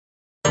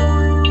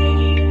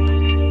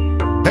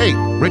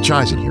Rich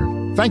Eisen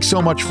here. Thanks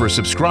so much for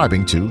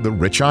subscribing to The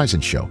Rich Eisen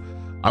Show.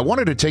 I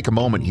wanted to take a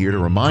moment here to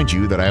remind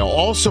you that I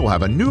also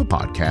have a new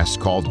podcast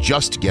called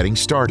Just Getting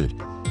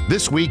Started.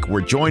 This week,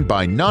 we're joined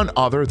by none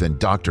other than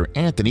Dr.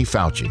 Anthony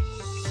Fauci.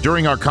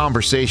 During our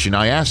conversation,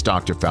 I asked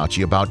Dr.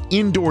 Fauci about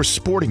indoor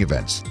sporting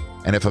events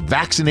and if a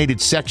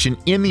vaccinated section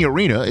in the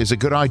arena is a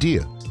good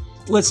idea.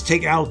 Let's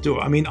take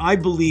outdoor. I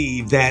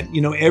believe that,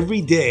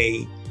 every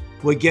day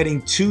we're getting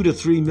 2 to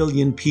 3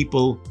 million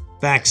people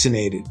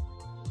vaccinated.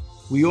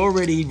 We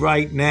already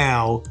right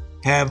now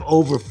have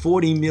over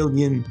 40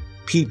 million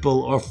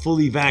people are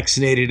fully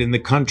vaccinated in the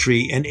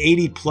country, and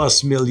 80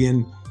 plus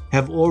million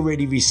have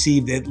already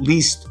received at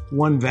least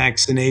one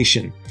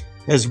vaccination.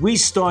 As we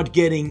start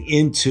getting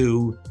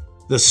into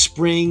the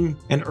spring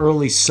and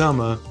early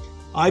summer,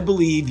 I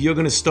believe you're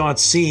going to start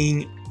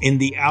seeing in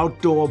the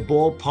outdoor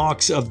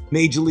ballparks of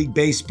Major League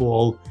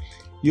Baseball,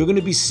 you're going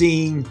to be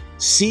seeing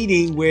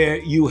seating where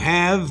you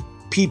have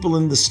people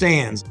in the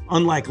stands.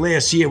 Unlike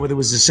last year where there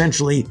was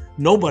essentially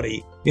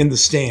nobody in the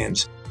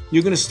stands,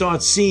 you're going to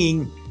start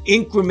seeing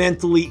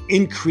incrementally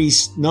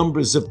increased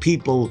numbers of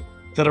people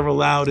that are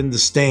allowed in the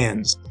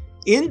stands.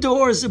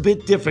 Indoors a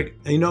bit different.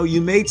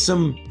 You made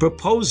some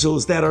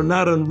proposals that are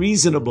not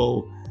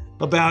unreasonable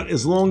about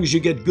as long as you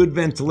get good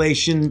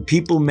ventilation,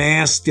 people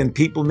masked, and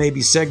people may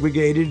be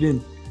segregated.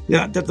 And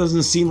that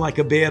doesn't seem like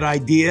a bad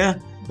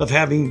idea of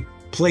having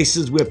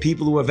places where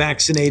people who are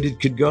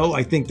vaccinated could go.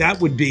 I think that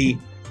would be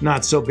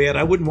not so bad.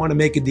 I wouldn't want to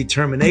make a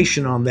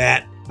determination on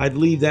that. I'd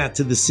leave that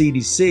to the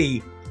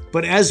CDC.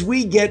 But as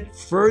we get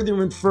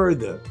further and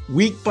further,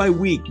 week by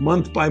week,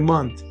 month by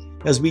month,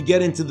 as we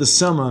get into the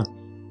summer,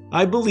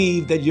 I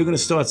believe that you're going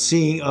to start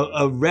seeing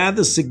a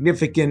rather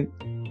significant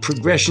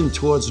progression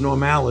towards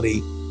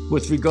normality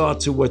with regard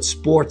to what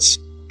sports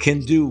can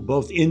do,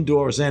 both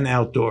indoors and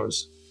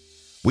outdoors.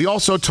 We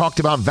also talked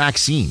about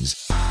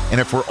vaccines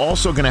and if we're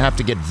also going to have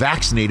to get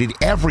vaccinated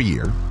every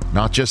year,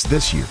 not just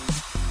this year.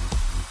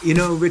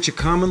 Rich, a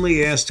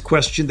commonly asked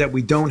question that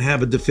we don't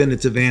have a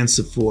definitive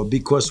answer for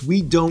because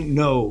we don't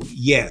know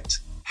yet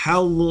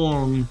how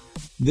long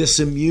this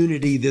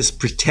immunity, this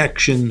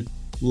protection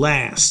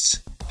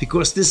lasts,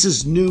 because this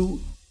is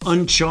new,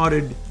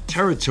 uncharted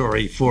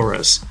territory for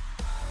us.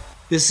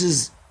 This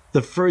is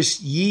the first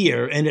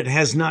year, and it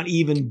has not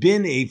even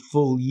been a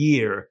full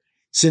year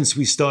since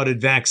we started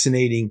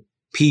vaccinating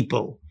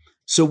people.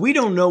 So we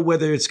don't know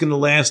whether it's going to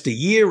last a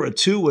year or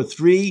 2 or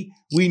 3.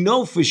 We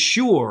know for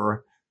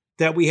sure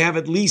that we have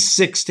at least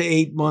 6 to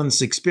 8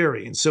 months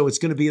experience. So it's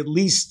going to be at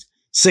least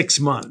 6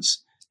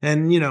 months.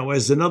 And,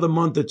 as another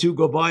month or 2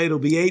 go by, it'll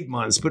be 8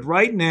 months. But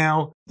right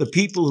now, the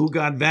people who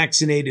got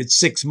vaccinated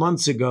 6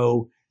 months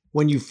ago,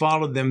 when you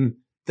followed them,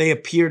 they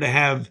appear to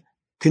have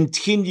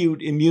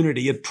continued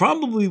immunity. It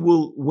probably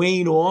will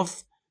wane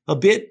off a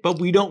bit,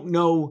 but we don't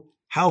know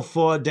how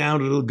far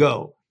down it'll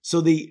go. So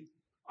the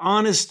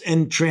honest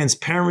and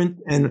transparent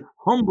and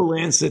humble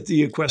answer to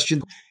your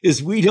question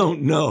is we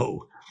don't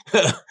know.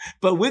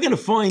 But we're going to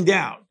find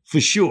out for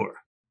sure.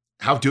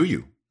 How do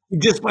you?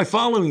 Just by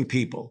following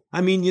people.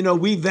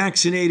 We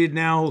vaccinated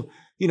now,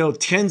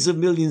 tens of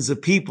millions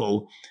of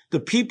people. The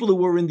people who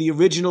were in the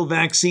original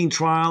vaccine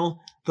trial,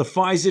 the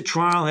Pfizer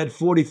trial had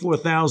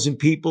 44,000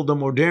 people. The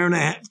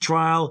Moderna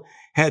trial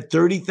had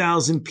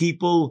 30,000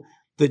 people.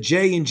 The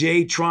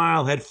J&J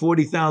trial had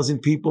 40,000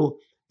 people.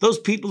 Those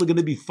people are going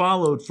to be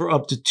followed for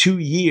up to 2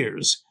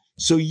 years.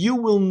 So you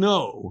will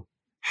know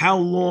how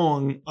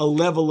long a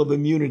level of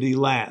immunity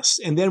lasts,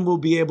 and then we'll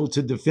be able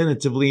to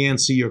definitively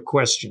answer your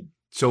question.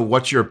 So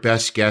what's your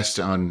best guess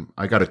on,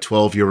 I got a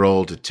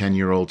 12-year-old, a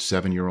 10-year-old,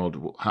 7-year-old.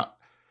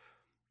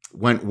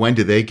 When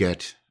do they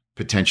get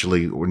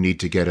potentially or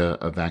need to get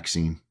a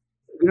vaccine?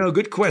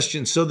 Good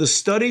question. So the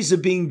studies are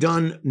being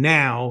done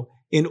now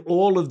in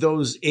all of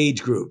those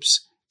age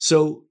groups.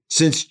 So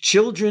since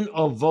children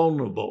are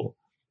vulnerable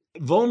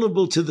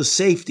to the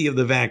safety of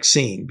the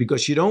vaccine,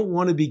 because you don't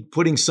want to be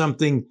putting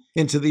something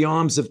into the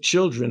arms of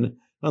children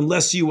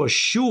unless you are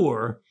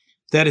sure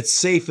that it's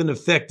safe and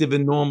effective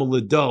in normal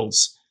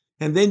adults.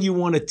 And then you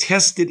want to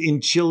test it in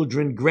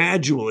children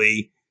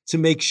gradually to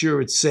make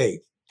sure it's safe.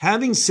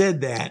 Having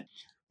said that,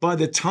 by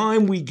the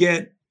time we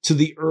get to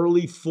the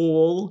early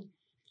fall,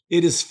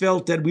 it is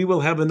felt that we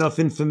will have enough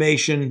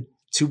information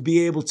to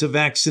be able to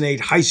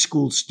vaccinate high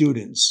school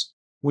students.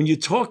 When you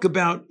talk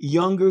about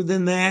younger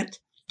than that,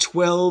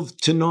 12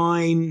 to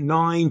 9,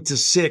 9 to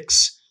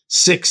 6,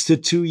 6 to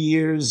 2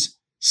 years,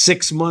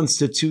 6 months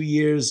to 2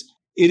 years,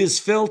 it is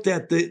felt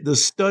that the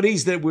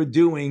studies that we're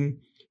doing,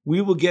 we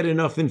will get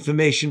enough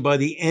information by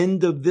the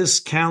end of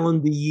this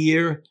calendar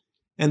year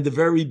and the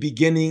very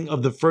beginning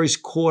of the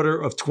first quarter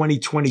of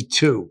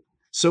 2022.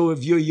 So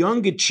if your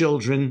younger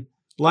children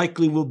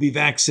likely will be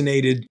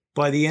vaccinated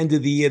by the end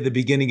of the year, the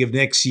beginning of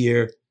next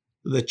year,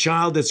 the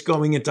child that's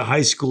going into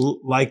high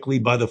school likely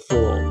by the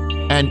fall.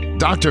 And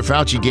Dr.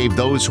 Fauci gave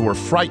those who were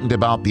frightened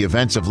about the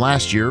events of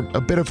last year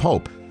a bit of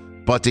hope.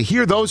 But to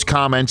hear those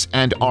comments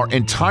and our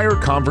entire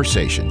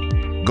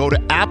conversation, go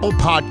to Apple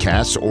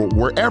Podcasts or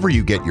wherever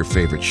you get your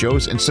favorite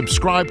shows and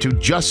subscribe to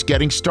Just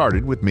Getting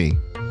Started with me,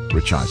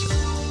 Rich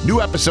Eisen. New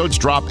episodes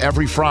drop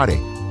every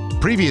Friday.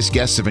 Previous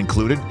guests have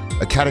included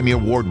Academy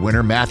Award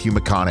winner Matthew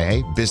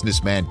McConaughey,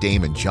 businessman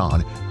Damon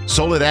John,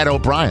 Soledad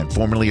O'Brien,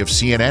 formerly of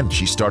CNN.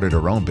 She started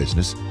her own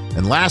business.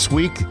 And last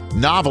week,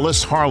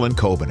 novelist Harlan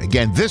Coben.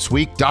 Again, this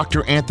week,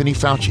 Dr. Anthony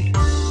Fauci.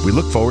 We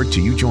look forward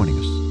to you joining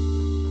us.